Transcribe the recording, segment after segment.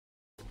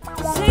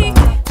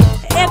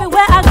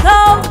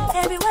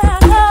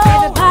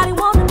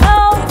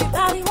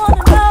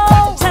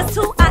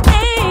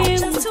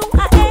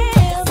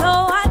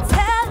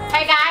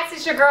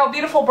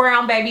Beautiful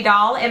Brown Baby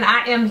Doll, and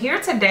I am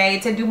here today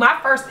to do my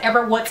first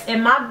ever what's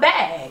in my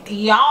bag.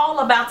 Y'all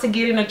about to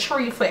get in a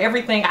treat for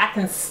everything I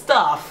can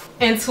stuff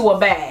into a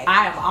bag.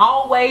 I am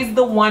always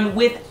the one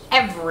with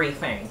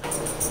everything.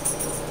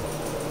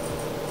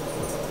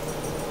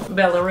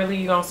 Bella, really,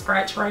 you gonna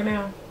scratch right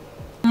now?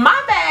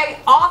 My bag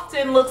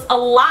often looks a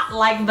lot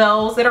like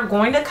those that are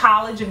going to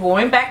college and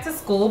going back to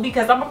school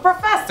because I'm a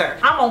professor.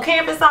 I'm on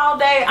campus all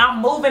day,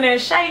 I'm moving and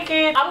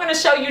shaking. I'm gonna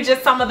show you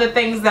just some of the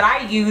things that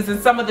I use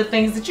and some of the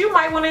things that you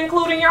might want to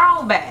include in your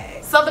own bag.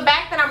 So the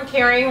bag that I'm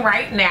carrying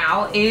right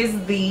now is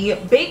the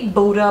Big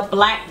Buddha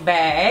black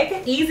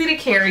bag. Easy to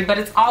carry, but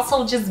it's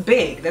also just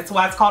big. That's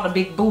why it's called a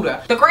Big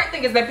Buddha. The great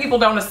thing is that people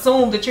don't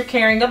assume that you're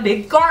carrying a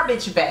big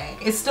garbage bag.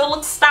 It still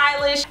looks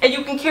stylish and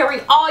you can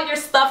carry all your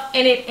stuff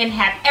in it and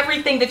have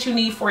everything that you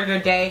need for your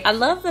day. I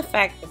love the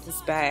fact that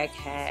this bag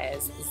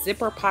has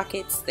zipper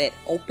pockets that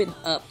open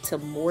up to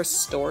more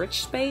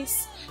storage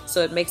space.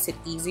 So it makes it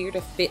easier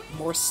to fit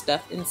more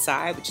stuff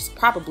inside, which is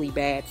probably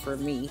bad for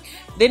me.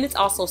 Then it's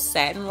also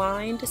satin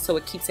lined, so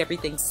it keeps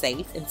everything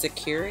safe and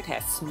secure. It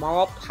has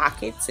small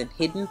pockets and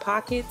hidden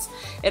pockets,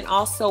 and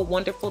also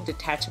wonderful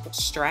detachable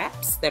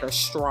straps that are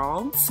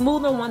strong,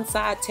 smooth on one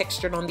side,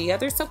 textured on the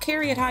other, so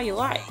carry it how you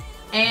like.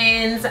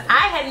 And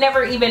I had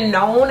never even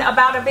known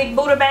about a Big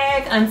Buddha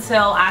bag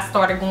until I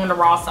started going to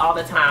Ross all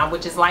the time,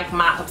 which is like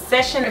my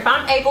obsession. If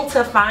I'm able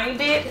to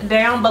find it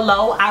down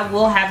below, I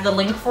will have the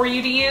link for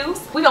you to use.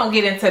 We're gonna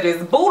get into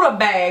this Buddha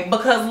bag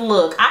because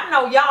look, I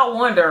know y'all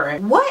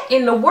wondering, what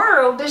in the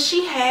world does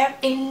she have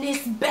in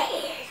this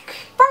bag?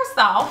 First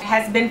off, it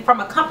has been from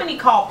a company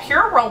called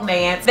Pure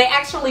Romance. They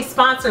actually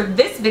sponsored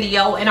this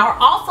video and are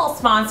also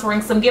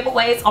sponsoring some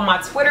giveaways on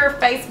my Twitter,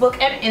 Facebook,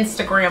 and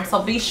Instagram.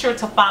 So be sure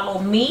to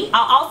follow me.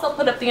 I'll also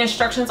put up the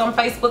instructions on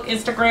Facebook,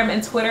 Instagram,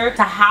 and Twitter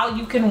to how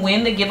you can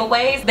win the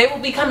giveaways. They will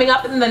be coming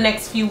up in the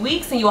next few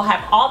weeks and you'll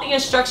have all the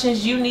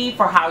instructions you need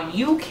for how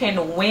you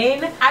can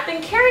win. I've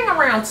been carrying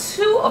around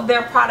 2 of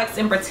their products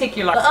in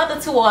particular. The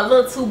other 2 are a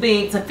little too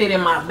big to fit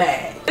in my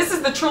bag. This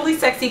is the Truly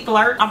Sexy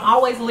Flirt. I'm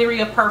always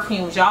leery of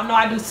perfumes. Y'all know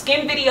I do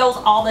skin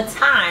videos all the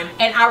time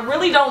and I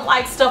really don't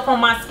like stuff on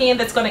my skin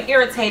that's going to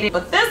irritate it,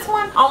 but this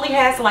one only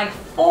has like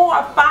 4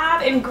 or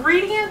 5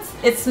 ingredients.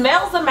 It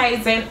smells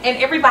amazing and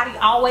everybody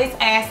always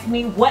asks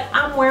me what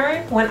I'm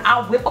wearing when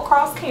I whip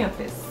across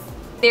campus.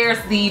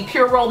 There's the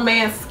Pure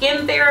Romance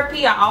Skin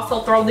Therapy. I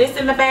also throw this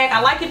in the bag.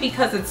 I like it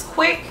because it's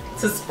quick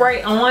to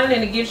spray on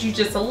and it gives you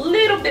just a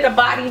little bit of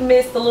body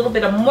mist, a little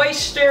bit of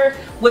moisture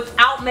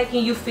without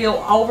making you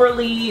feel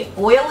overly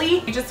oily.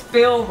 You just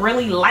feel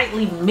really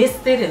lightly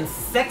misted and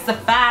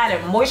sexified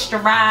and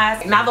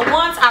moisturized. Now the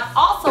ones I've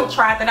also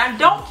tried that I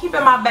don't keep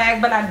in my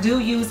bag but I do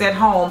use at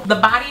home, the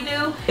Body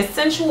Dew is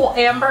Sensual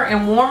Amber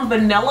and Warm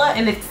Vanilla,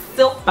 and it's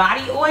silk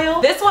body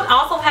oil. This one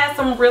also has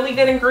some really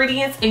good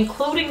ingredients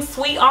including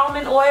sweet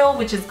almond oil,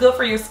 which is good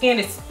for your skin,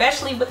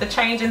 especially with the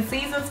change in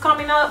seasons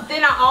coming up.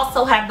 Then I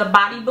also have the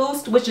Body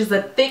Boost, which is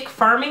a thick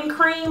firming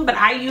cream, but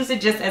I use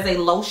it just as a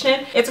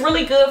lotion. It's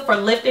really good for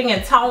lifting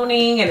and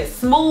toning and it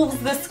smooths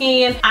the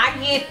skin. I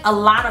get a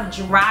lot of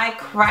dry,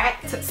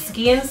 cracked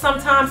skin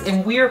sometimes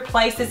in weird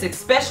places,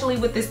 especially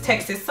with this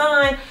Texas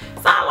sun.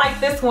 So I like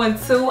this one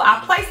too.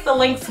 I place the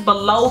links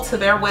below to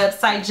their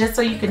website just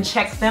so you can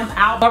check them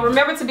out. But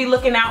remember to be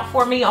looking out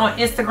for me on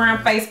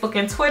Instagram, Facebook,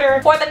 and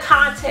Twitter for the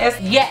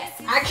contest.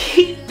 Yes, I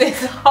keep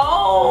this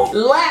whole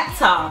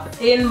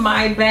laptop in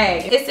my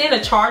bag. It's in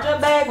a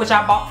charge-up bag, which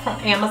I bought from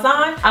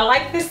Amazon. I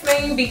like this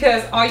thing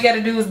because all you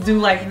gotta do is do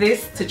like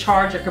this to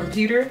charge your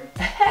computer.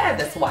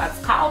 That's why it's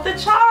called the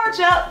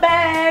charge-up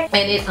bag.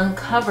 And it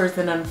uncovers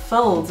and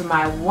unfolds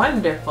my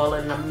wonderful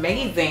and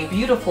amazing,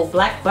 beautiful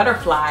black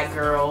butterfly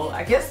girl.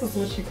 I guess that's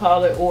what you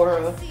call it, or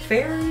a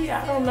fairy.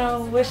 I don't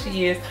know what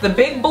she is. The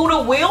Big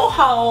Buddha will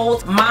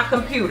hold my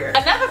computer.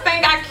 Another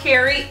thing I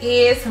carry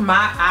is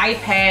my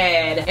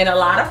iPad. In a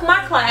lot of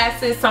my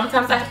classes,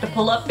 sometimes I have to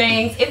pull up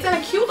things. It's in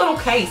a cute little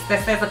case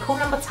that says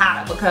Hakuna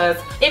Matata because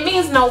it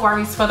means no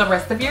worries for the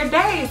rest of your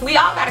days. We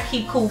all gotta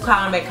keep cool,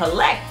 calm, and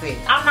collected.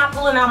 I'm not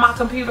pulling out my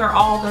computer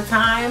all the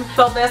time,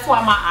 so that's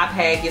why my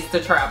iPad gets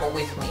to travel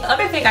with me. The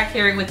other thing I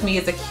carry with me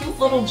is a cute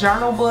little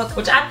journal book,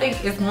 which I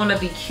think is one of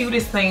the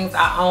cutest things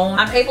I own.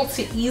 I'm able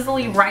to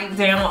easily write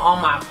down all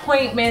my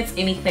appointments,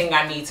 anything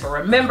I need to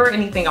remember,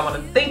 anything I want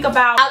to think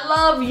about. I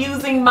love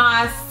using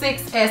my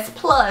 6S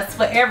Plus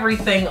for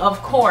everything,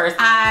 of course.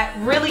 I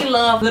really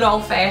love good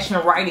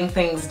old-fashioned writing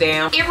things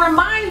down. It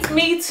reminds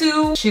me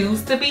to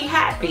choose to be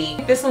happy.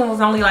 This one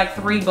was only like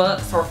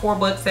 $3 or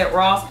 $4 at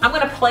Ross. I'm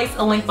gonna place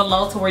a link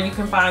below to where you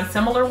can find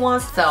similar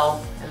ones.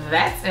 So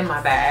that's in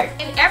my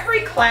bag. In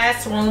every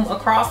classroom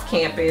across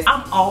campus,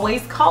 I'm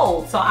always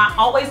cold, so I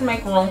always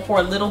make room for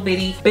a little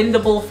bitty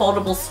bendable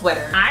foldable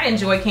sweater. I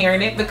enjoy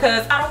carrying it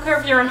because I don't care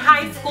if you're in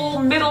high school,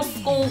 middle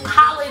school,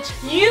 college,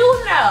 you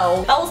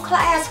know those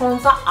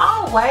classrooms are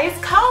always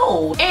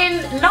cold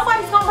and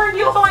nobody's gonna bring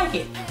you a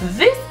blanket.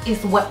 This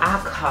is what I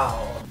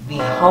call the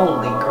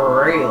Holy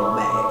Grail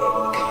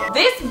bag.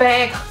 This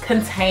bag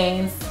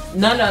contains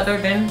none other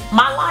than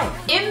my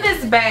life. In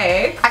this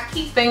bag, I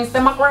keep things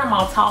that my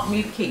grandma taught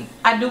me to keep.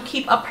 I do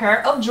keep a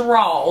pair of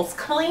drawers,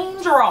 clean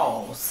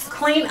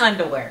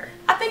underwear.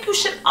 I think you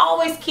should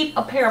always keep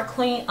a pair of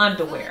clean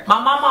underwear.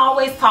 My mama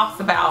always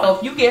talks about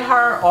if you get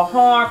hurt or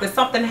harmed, if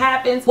something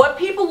happens, what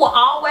people will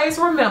always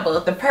remember,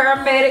 the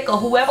paramedic or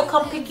whoever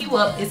come pick you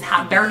up, is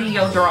how dirty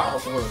your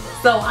drawers was.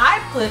 So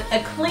I put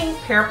a clean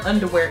pair of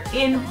underwear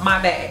in my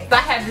bag. I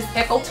have this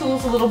Echo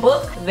Tools little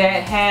book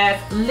that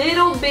has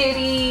little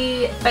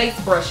bitty face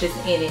brushes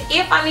in it.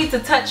 If I need to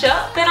touch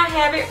up, then I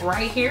have it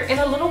right here in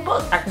a little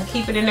book. I can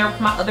keep it in there with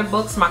my other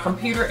books, my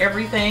computer,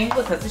 everything,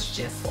 because it's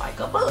just like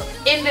a book.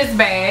 In this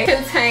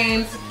bag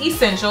contains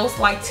essentials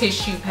like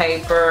tissue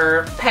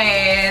paper,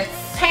 pads,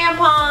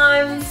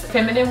 tampons,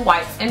 feminine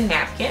wipes and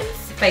napkins,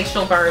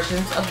 facial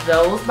versions of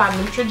those by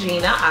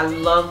Neutrogena. I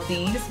love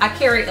these. I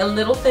carry a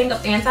little thing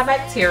of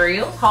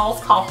antibacterial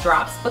called cough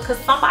drops because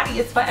somebody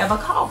is forever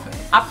coughing.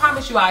 I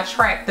promise you I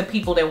attract the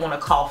people that want to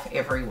cough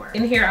everywhere.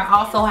 In here I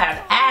also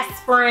have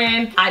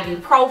aspirin,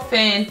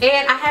 ibuprofen,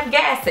 and I have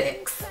Gas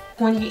X.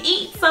 When you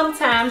eat,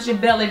 sometimes your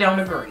belly don't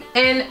agree.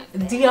 And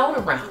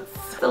deodorants.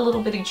 A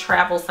little bitty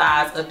travel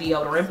size of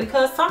deodorant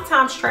because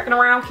sometimes trekking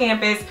around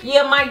campus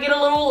you might get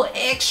a little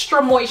extra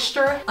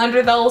moisture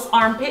under those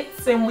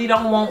armpits, and we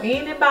don't want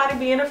anybody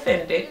being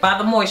offended by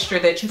the moisture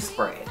that you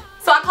spread.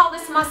 So I call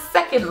this my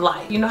second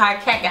life. You know how a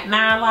cat got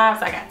 9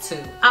 lives? I got 2.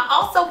 I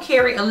also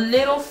carry a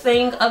little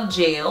thing of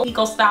gel,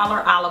 Eco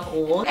Styler olive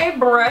oil, a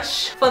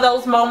brush for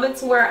those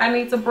moments where I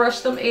need to brush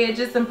them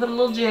edges and put a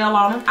little gel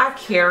on them. I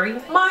carry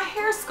my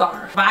hair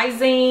scarf,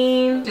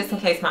 Visine, just in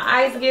case my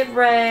eyes get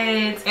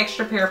red,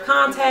 extra pair of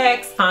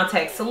contacts,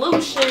 contact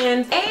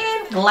solutions,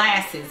 and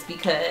glasses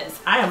because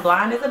I am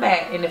blind as a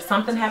bat, and if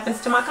something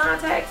happens to my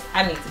contacts,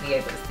 I need to be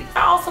able to see.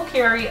 I also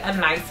carry a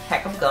nice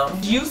pack of gum,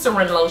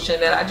 Eucerin lotion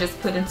that I just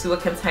put into a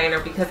container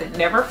because it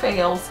never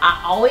fails.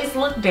 I always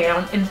look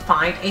down and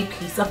find a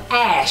piece of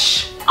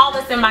ash. All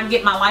this in my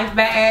Get My Life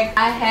bag.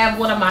 I have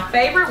one of my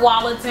favorite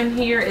wallets in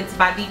here. It's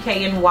by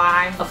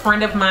DKNY. A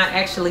friend of mine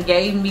actually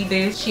gave me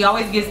this. She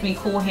always gives me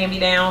cool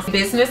hand-me-downs.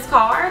 Business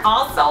card,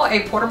 also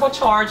a portable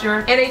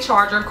charger and a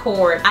charger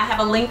cord. I have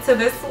a link to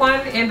this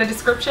one in the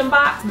description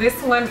box. This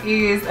one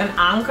is an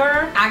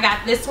Anker. I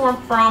got this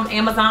one from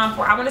Amazon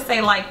for I want to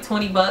say like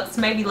 20 bucks,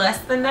 maybe less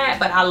than that,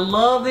 but I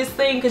love this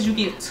thing because you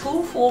get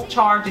 2 full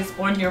charges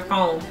on your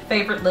phone.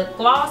 Favorite lip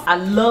gloss. I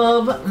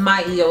love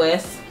my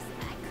EOS.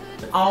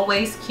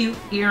 Always cute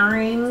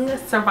earring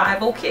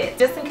survival kit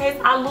just in case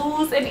I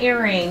lose an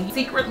earring.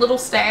 Secret little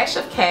stash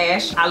of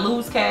cash. I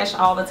lose cash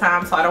all the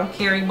time, so I don't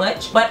carry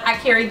much, but I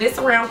carry this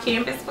around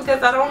campus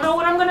because I don't know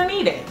when I'm gonna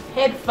need it.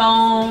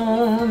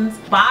 Headphones,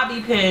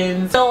 bobby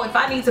pins, so if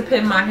I need to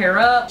pin my hair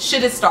up,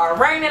 should it start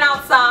raining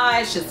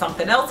outside, should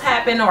something else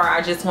happen, or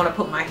I just want to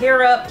put my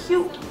hair up,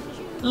 cute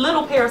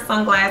little pair of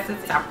sunglasses.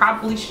 I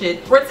probably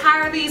should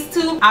retire these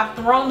 2. I've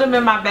thrown them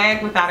in my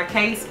bag without a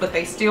case, but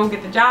they still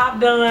get the job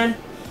done.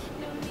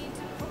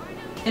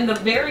 In the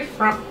very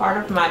front part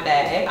of my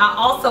bag, I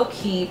also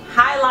keep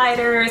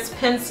highlighters,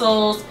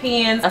 pencils,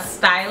 pens, a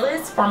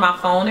stylus for my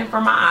phone and for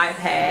my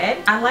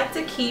iPad. I like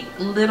to keep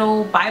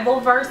little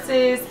Bible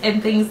verses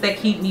and things that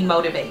keep me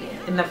motivated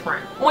in the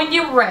front. When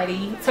you're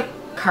ready to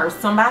curse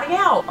somebody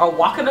out or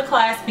walk into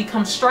class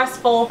becomes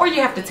stressful or you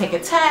have to take a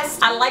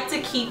test, I like to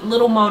keep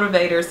little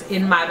motivators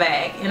in my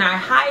bag, and I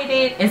hide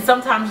it and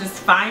sometimes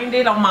just find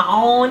it on my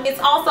own.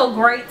 It's also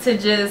great to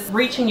just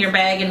reach in your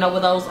bag and know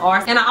where those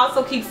are. And I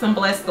also keep some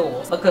blessed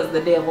oils because the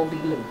devil be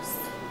loose.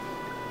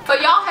 So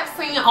y'all have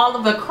seen all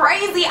of the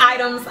crazy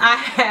items I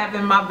have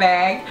in my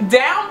bag.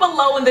 Down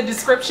below in the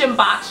description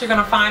box, you're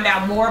gonna find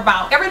out more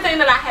about everything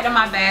that I had in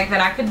my bag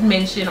that I could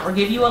mention or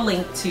give you a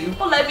link to.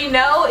 Well, let me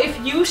know if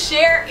you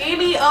share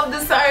any of the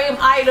same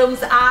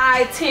items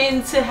I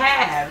tend to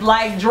have,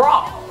 like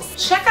drawers.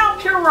 Check out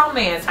Pure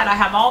Romance. I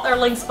have all their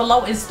links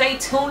below, and stay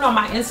tuned on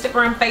my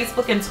Instagram,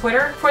 Facebook, and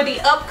Twitter for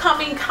the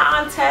upcoming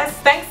contest.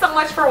 Thanks so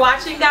much for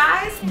watching,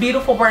 guys.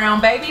 Beautiful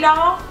Brown Baby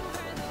Doll.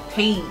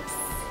 Peace.